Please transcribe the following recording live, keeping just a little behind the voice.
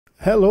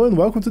Hello and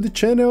welcome to the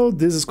channel.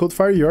 This is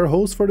Codefire, your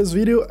host for this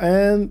video,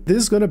 and this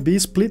is gonna be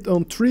split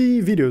on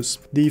 3 videos.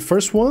 The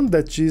first one,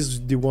 that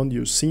is the one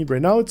you're seeing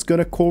right now, it's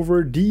gonna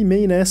cover the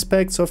main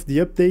aspects of the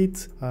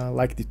update,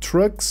 like the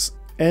trucks,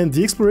 and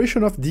the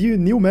exploration of the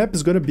new map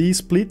is gonna be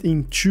split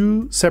in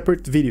 2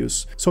 separate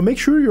videos. So make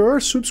sure you're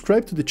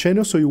subscribed to the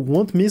channel so you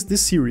won't miss this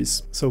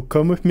series. So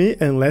come with me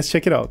and let's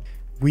check it out.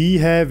 We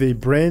have a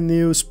brand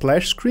new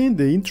splash screen,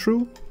 the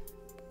intro,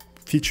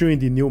 featuring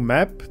the new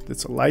map.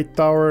 That's a light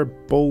tower,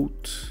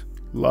 boat,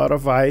 a lot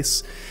of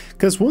ice.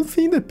 Because one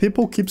thing that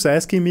people keeps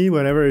asking me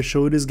whenever I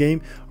show this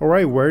game,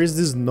 alright, where is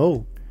this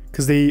snow?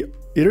 Because they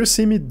either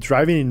see me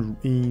driving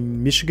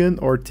in Michigan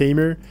or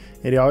Tamer,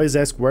 and they always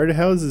ask, where the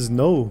hell is the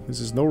snow?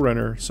 This is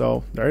SnowRunner.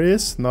 So there it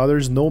is,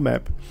 another snow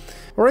map.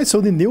 Alright, so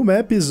the new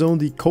map is on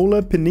the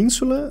Kola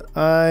Peninsula.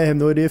 I have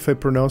no idea if I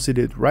pronounced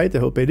it right, I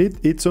hope I did.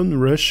 It's on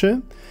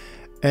Russia.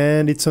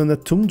 And it's on a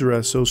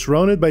tundra, so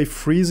surrounded by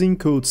freezing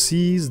cold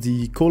seas.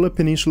 The Kola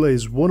Peninsula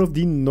is one of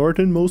the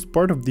northernmost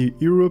part of the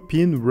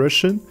European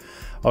Russian,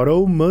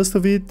 although most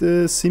of it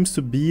seems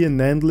to be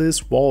an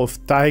endless wall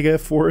of taiga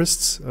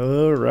forests.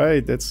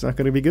 Alright, that's not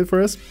gonna be good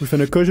for us. With an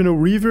occasional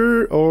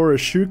river or a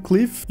sheer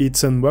cliff,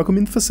 its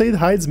unwelcoming facade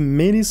hides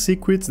many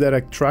secrets that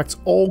attracts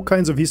all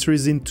kinds of history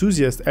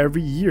enthusiasts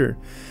every year.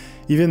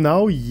 Even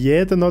now,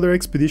 yet another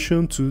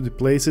expedition to the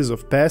places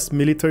of past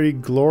military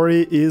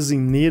glory is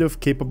in need of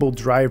capable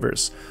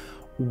drivers.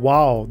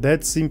 Wow,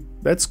 that's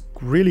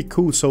really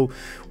cool. So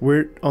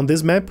we're on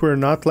this map, we're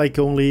not like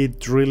only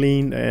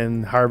drilling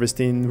and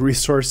harvesting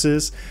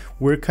resources,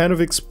 we're kind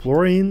of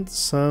exploring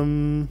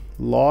some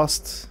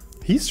lost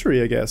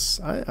history, I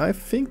guess. I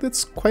think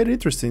that's quite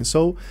interesting.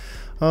 So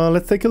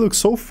let's take a look.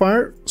 So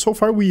far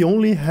we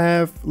only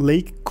have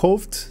Lake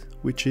Cove,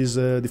 which is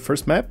the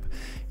first map.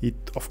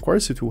 Of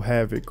course, it will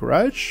have a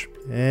garage,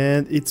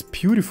 and it's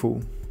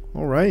beautiful.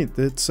 All right,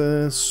 that's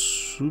a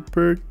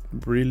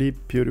really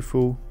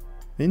beautiful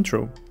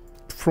intro.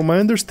 From my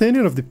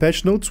understanding of the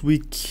patch notes, we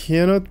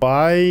cannot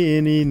buy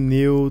any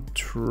new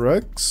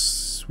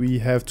trucks. We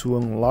have to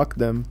unlock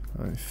them,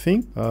 I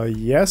think.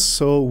 Yes,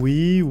 so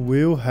we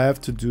will have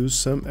to do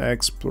some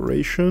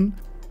exploration.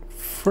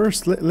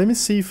 First, let me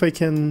see if I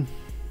can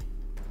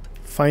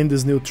find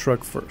this new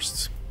truck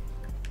first.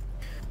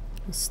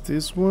 It's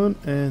this one,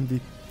 and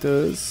it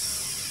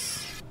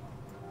does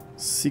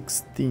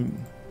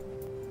 16.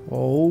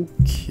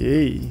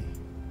 Okay,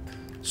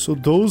 so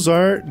those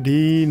are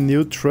the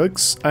new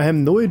trucks. I have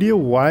no idea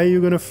why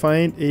you're gonna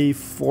find a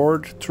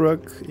Ford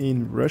truck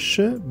in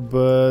Russia,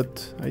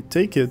 but I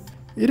take it.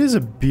 It is a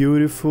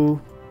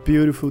beautiful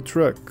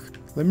truck.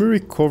 Let me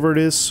recover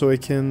this so I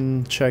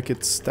can check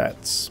its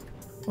stats.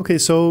 Okay,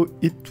 so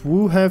it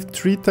will have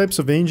 3 types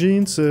of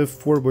engines,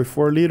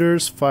 4x4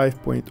 liters,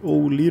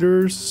 5.0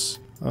 liters.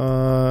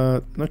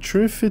 Not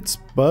sure if it's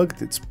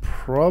bugged. It's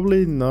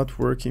probably not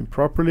working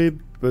properly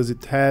because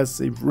it has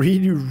a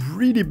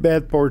really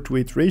bad power to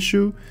weight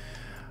ratio,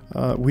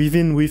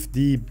 even with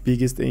the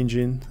biggest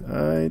engine.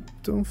 I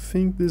don't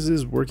think this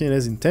is working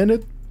as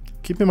intended.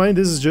 Keep in mind,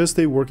 this is just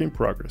a work in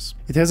progress.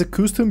 It has a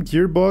custom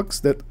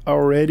gearbox that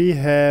already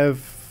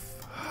have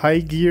high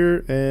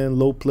gear and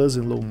low plus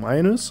and low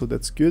minus, so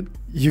that's good.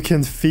 You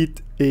can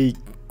fit a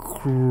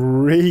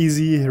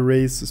crazy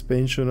race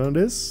suspension on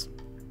this.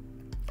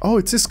 Oh,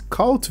 it's a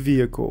scout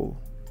vehicle.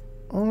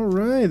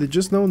 Alright, I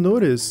just now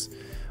noticed.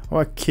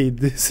 Okay,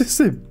 this is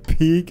a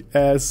big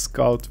ass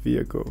scout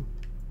vehicle.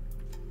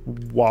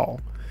 Wow.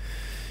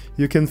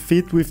 You can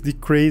fit with the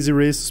crazy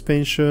race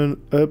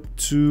suspension up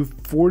to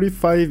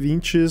 45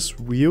 inches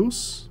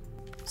wheels.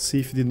 See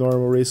if the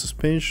normal race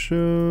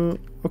suspension...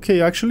 Okay,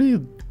 actually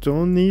you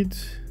don't need...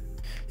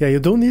 Yeah, you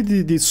don't need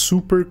the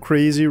super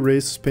crazy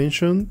race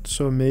suspension,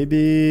 so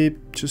maybe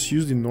just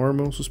use the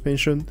normal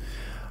suspension.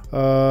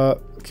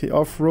 Okay,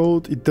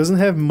 off-road, it doesn't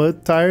have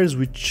mud tires,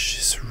 which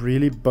is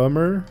really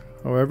bummer.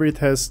 However, it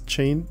has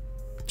chained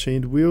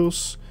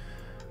wheels.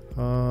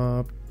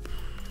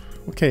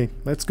 Okay,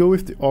 let's go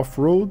with the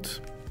off-road.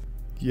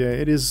 Yeah,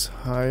 it is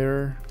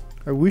higher.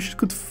 I wish it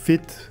could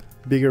fit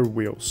bigger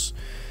wheels.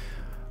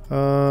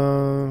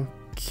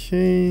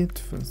 Okay,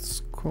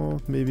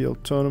 maybe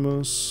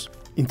autonomous.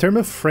 In terms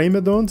of frame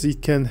add-ons,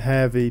 it can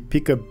have a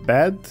pickup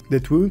bed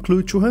that will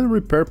include 200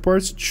 repair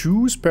parts,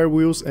 2 spare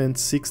wheels and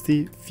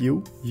 60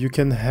 fuel. You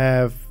can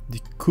have the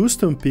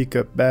custom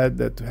pickup bed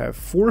that have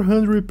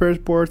 400 repair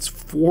parts,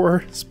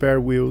 4 spare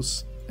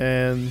wheels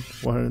and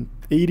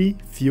 180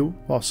 fuel.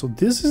 Wow, so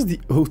this is the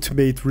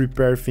ultimate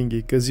repair thingy,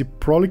 because you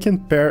probably can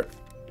pair...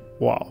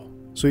 Wow.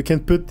 So you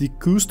can put the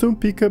custom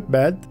pickup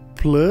bed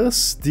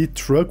plus the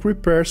truck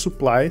repair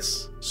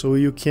supplies, so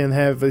you can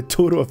have a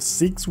total of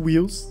 6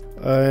 wheels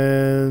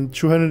and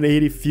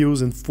 280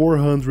 fuels and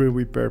 400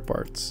 repair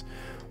parts.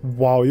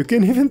 Wow, you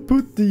can even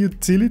put the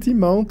utility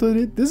mount on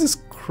it. This is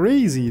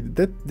crazy.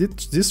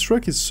 This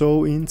truck is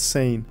so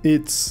insane.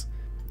 It's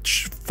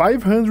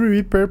 500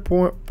 repair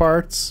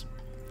parts,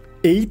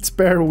 8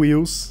 spare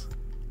wheels,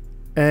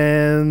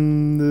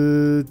 and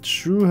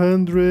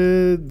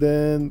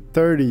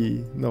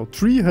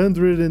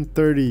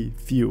 330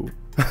 fuel.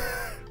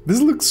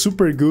 This looks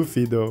super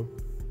goofy though,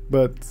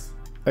 but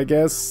I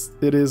guess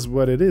it is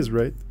what it is,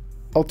 right?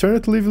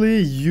 Alternatively,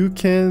 you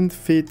can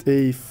fit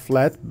a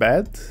flat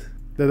bed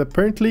that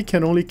apparently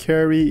can only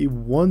carry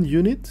 1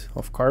 unit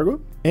of cargo,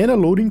 and a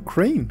loading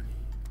crane.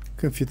 You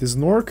can fit a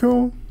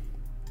snorkel.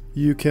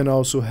 You can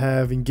also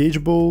have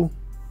engageable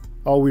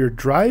all-wheel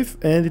drive,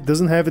 and it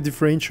doesn't have a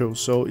differential,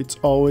 so it's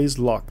always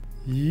locked.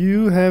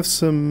 You have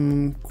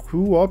some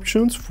cool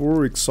options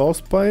for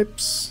exhaust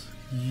pipes.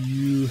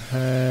 You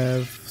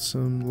have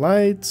some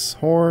lights,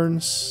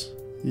 horns,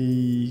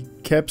 the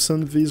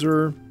capstan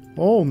visor.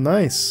 Oh,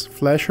 nice.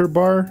 Flasher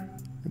bar.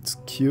 It's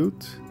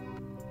cute.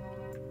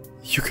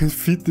 You can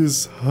fit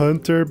this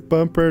hunter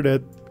bumper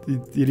that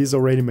it is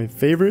already my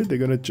favorite. They're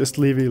gonna just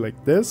leave it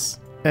like this.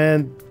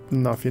 And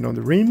nothing on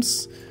the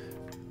rims.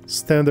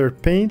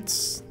 Standard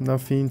paints.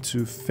 Nothing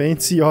too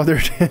fancy other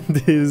than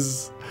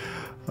this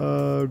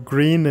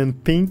green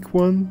and pink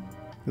one.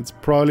 It's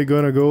probably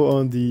gonna go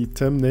on the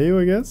thumbnail,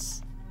 I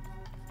guess.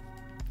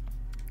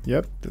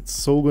 Yep, that's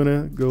so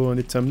gonna go on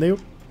the thumbnail.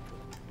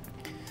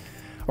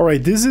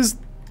 Alright, this is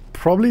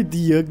probably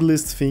the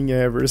ugliest thing I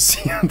ever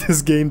seen in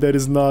this game that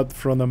is not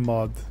from a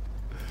mod.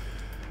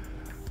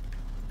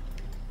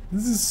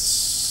 This is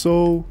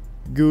so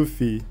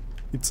goofy.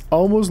 It's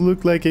almost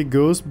looked like a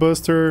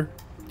Ghostbuster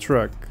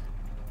truck.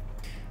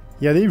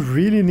 Yeah, they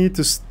really need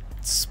to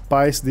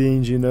spice the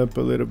engine up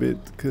a little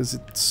bit, because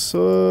it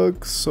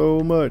sucks so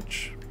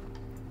much.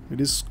 It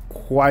is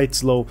quite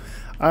slow.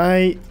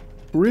 I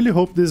really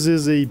hope this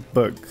is a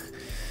bug.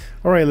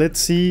 Alright, let's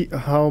see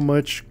how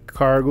much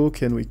cargo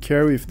can we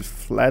carry with the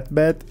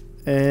flatbed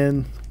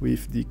and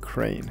with the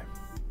crane.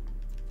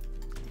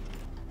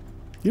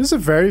 It is a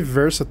very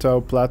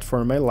versatile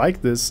platform. I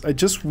like this. I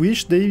just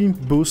wish they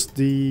boost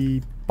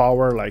the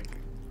power like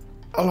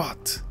a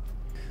lot.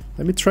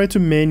 Let me try to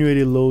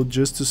manually load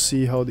just to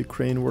see how the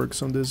crane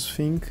works on this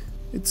thing.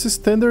 It's a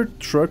standard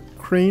truck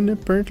crane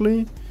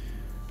apparently.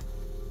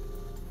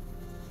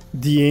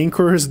 The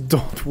anchors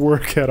don't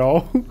work at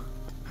all.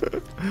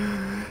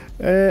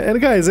 And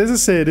guys, as I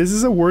said, this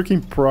is a work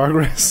in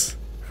progress.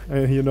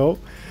 You know,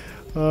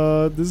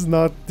 this is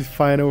not the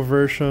final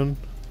version,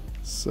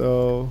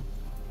 so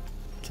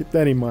keep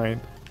that in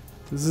mind.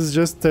 This is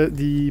just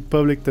the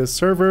public test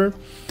server,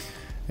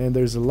 and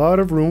there's a lot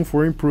of room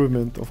for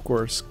improvement, of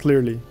course,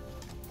 clearly.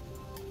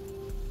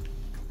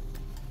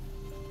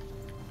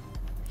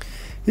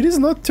 It is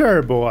not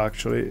terrible,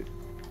 actually.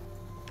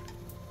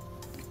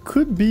 It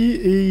could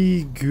be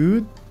a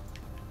good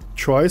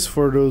choice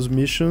for those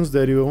missions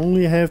that you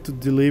only have to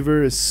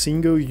deliver a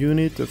single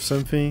unit of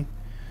something.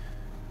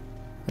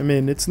 I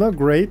mean, it's not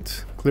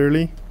great,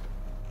 clearly,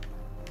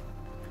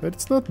 but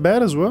it's not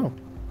bad as well.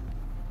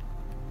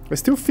 I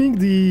still think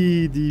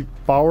the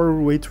power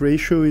weight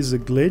ratio is a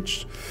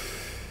glitch.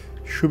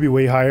 Should be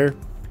way higher.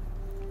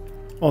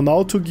 On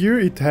auto gear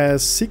it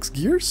has 6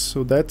 gears,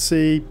 so that's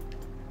a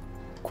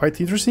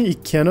quite interesting.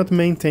 It cannot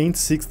maintain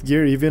 6th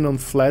gear even on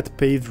flat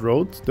paved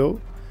roads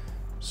though.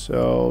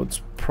 So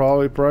it's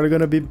probably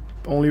gonna be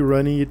only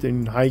running it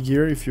in high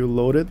gear if you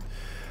load it,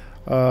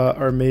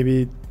 or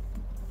maybe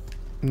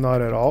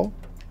not at all.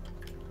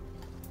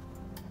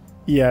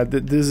 Yeah,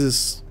 this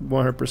is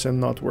 100%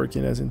 not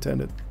working as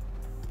intended.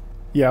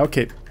 Yeah,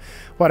 okay,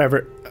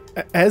 whatever.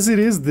 As it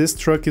is, this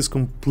truck is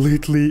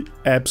completely,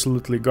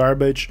 absolutely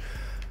garbage.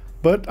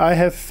 But I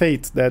have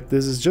faith that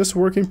this is just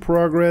work in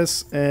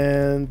progress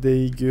and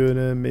they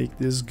gonna make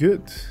this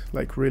good,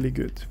 like really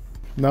good.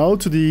 Now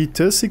to the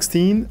TUZ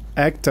 16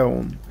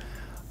 Actaon.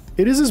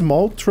 It is a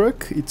small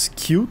truck, it's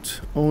cute,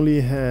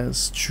 only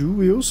has 2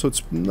 wheels, so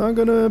it's not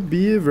gonna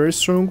be a very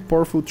strong,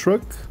 powerful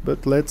truck,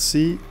 but let's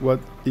see what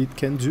it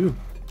can do.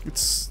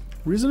 It's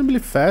reasonably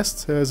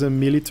fast, has a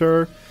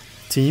military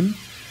team.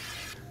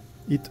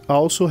 It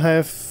also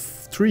have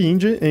 3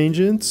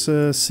 engines,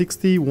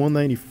 60,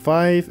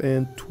 195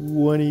 and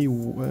 20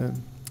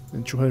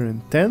 and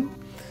 210.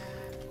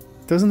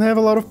 Doesn't have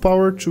a lot of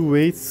power to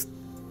weight,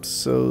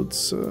 so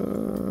it's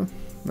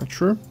not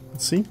sure.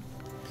 Let's see.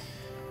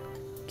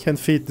 Can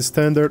fit the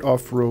standard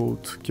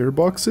off-road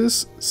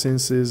gearboxes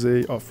since it's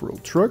a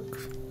off-road truck.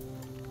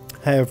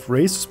 Have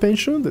race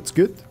suspension, that's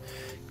good.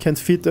 Can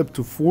fit up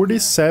to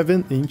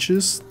 47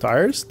 inches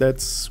tires,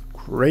 that's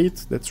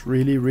great, that's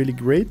really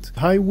great.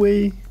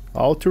 Highway,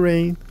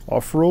 all-terrain,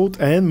 off-road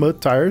and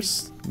mud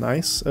tires,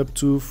 nice, up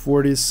to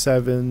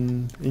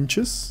 47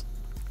 inches.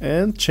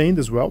 And chained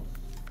as well.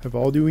 Have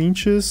all the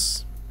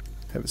winches.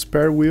 Have a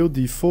spare wheel,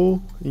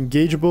 default,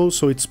 engageable,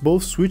 so it's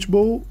both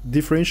switchable,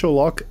 differential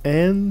lock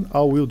and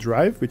all-wheel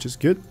drive, which is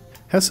good.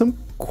 Has some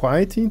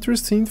quite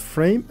interesting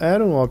frame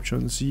add-on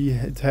options.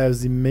 It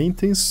has the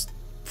maintenance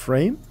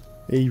frame,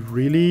 a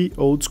really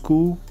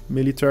old-school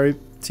military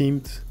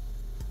themed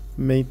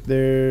made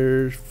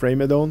their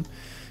frame add-on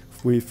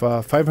with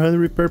 500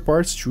 repair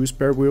parts, 2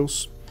 spare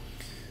wheels,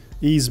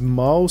 a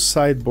small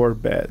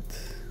sideboard bed.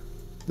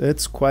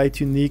 That's quite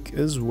unique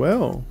as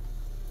well.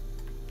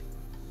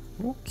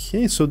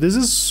 Okay, so this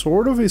is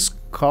sort of a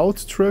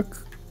scout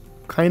truck,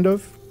 kind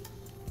of.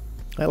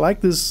 I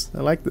like this,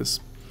 I like this.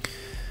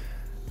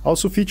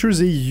 Also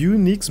features a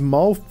unique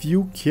small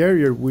fuel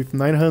carrier with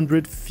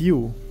 900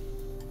 fuel.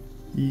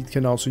 It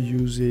can also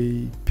use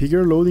a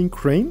bigger loading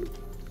crane,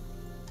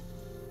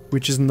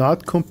 which is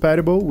not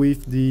compatible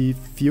with the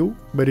fuel,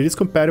 but it is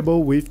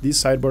compatible with the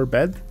sidebar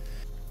bed.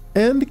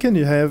 And can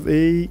have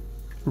a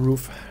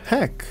roof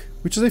rack,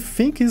 which I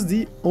think is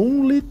the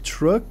only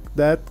truck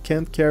that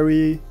can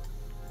carry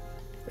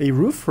a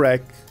roof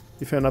rack,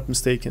 if I'm not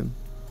mistaken.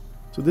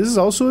 So this is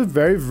also a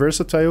very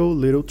versatile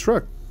little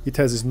truck. It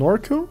has a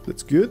snorkel,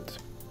 that's good.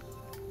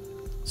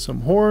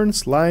 Some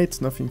horns, lights,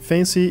 nothing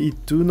fancy.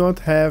 It do not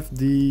have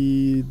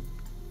the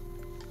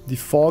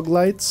fog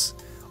lights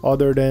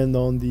other than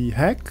on the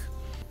hack.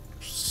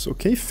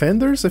 Okay,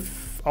 fenders. I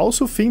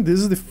also think this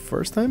is the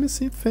first time I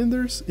see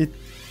fenders. It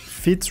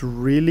fits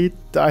really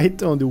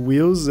tight on the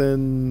wheels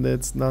and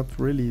that's not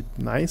really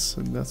nice.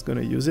 I'm not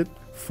gonna use it.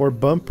 For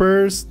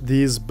bumpers,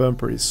 this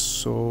bumper is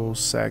so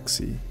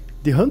sexy.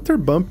 The Hunter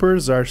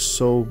bumpers are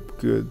so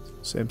good,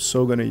 so I'm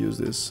so gonna use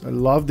this. I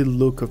love the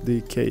look of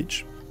the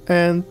cage.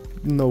 And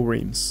no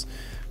rims.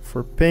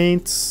 For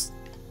paints,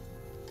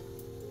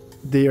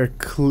 they are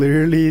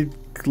clearly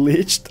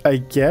glitched, I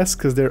guess,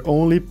 because they're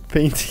only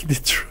painting the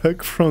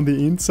truck from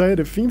the inside.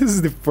 I think this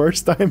is the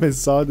first time I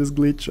saw this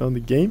glitch on the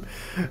game.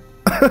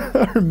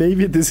 Or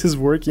maybe this is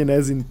working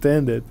as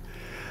intended.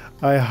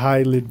 I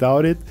highly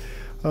doubt it.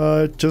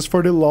 Just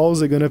for the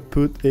lols, I'm gonna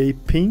put a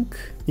pink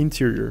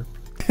interior.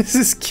 This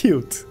is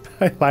cute.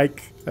 I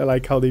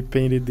like how they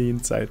painted the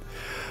inside.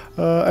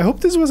 I hope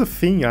this was a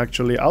thing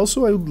actually.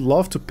 Also, I would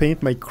love to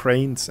paint my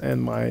cranes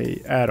and my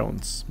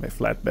add-ons, my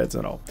flatbeds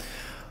and all.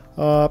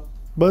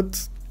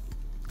 But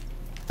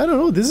I don't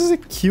know, this is a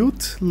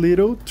cute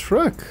little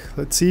truck.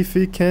 Let's see if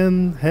it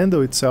can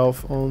handle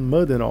itself on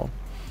mud and all.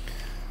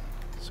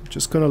 So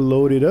just gonna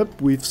load it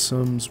up with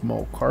some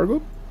small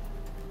cargo.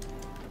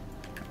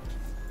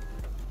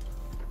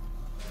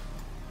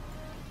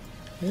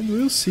 And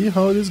we'll see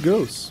how this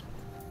goes.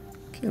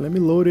 Okay, let me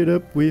load it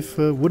up with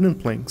wooden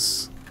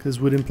planks, because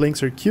wooden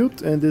planks are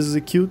cute and this is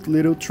a cute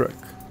little truck.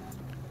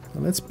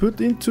 And let's put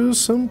into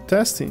some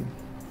testing.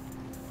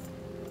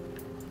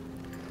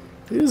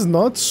 It is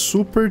not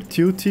super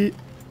tilty.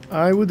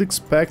 I would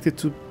expect it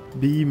to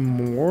be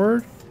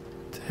more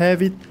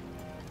heavy,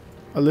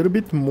 a little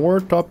bit more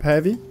top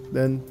heavy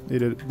than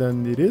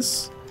it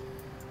is.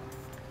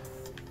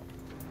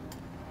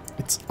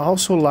 It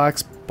also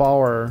lacks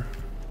power.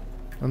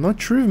 I'm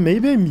not sure if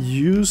maybe I'm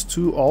used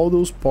to all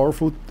those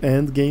powerful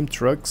end game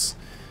trucks,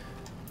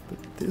 but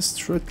this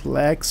truck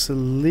lacks a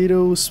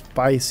little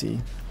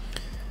spicy.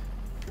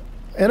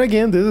 And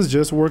again, this is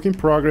just work in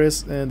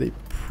progress and they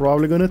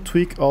probably gonna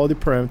tweak all the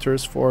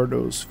parameters for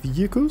those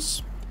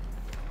vehicles.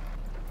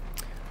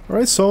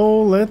 Alright,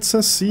 so let's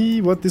see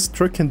what this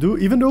truck can do.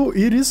 Even though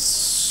it is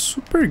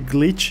super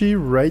glitchy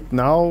right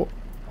now,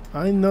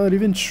 I'm not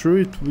even sure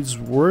it was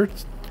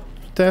worth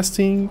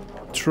testing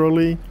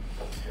truly.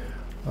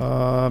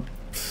 I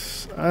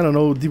don't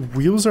know, the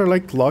wheels are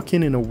like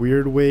locking in a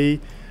weird way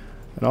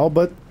and all,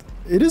 but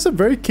it is a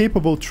very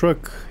capable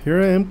truck.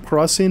 Here I am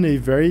crossing a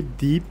very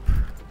deep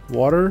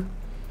water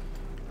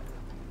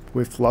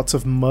with lots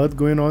of mud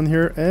going on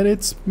here, and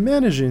it's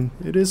managing.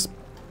 It is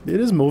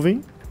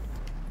moving.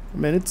 I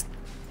mean,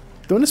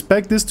 don't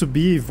expect this to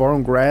be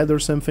Vormgrad or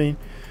something,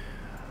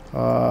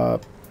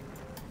 but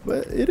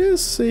it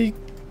is a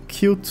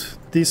cute,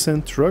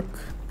 decent truck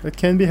that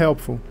can be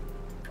helpful.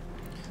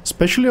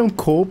 Especially on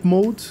co-op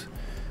mode,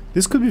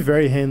 this could be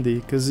very handy,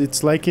 because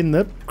it's like an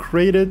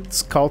upgraded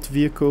scout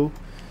vehicle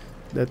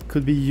that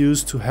could be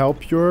used to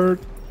help your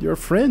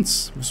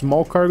friends with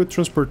small cargo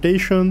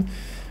transportation,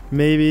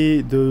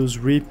 maybe those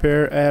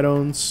repair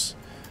add-ons.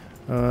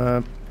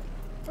 I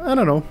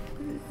don't know.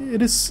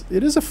 It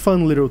is a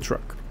fun little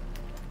truck.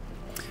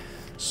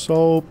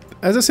 So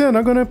as I said, I'm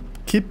not gonna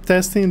keep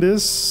testing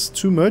this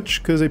too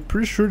much because I'm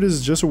pretty sure this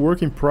is just a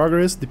work in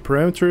progress. The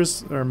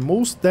parameters are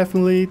most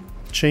definitely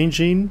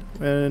changing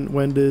and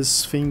when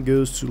this thing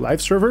goes to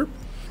live server.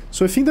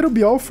 So I think that'll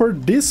be all for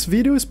this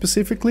video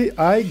specifically.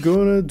 I'm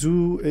gonna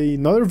do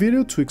another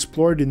video to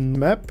explore the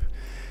map.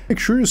 Make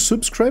sure you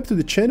subscribe to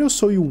the channel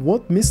so you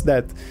won't miss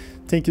that.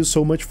 Thank you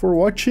so much for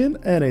watching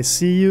and I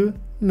see you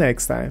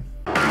next time.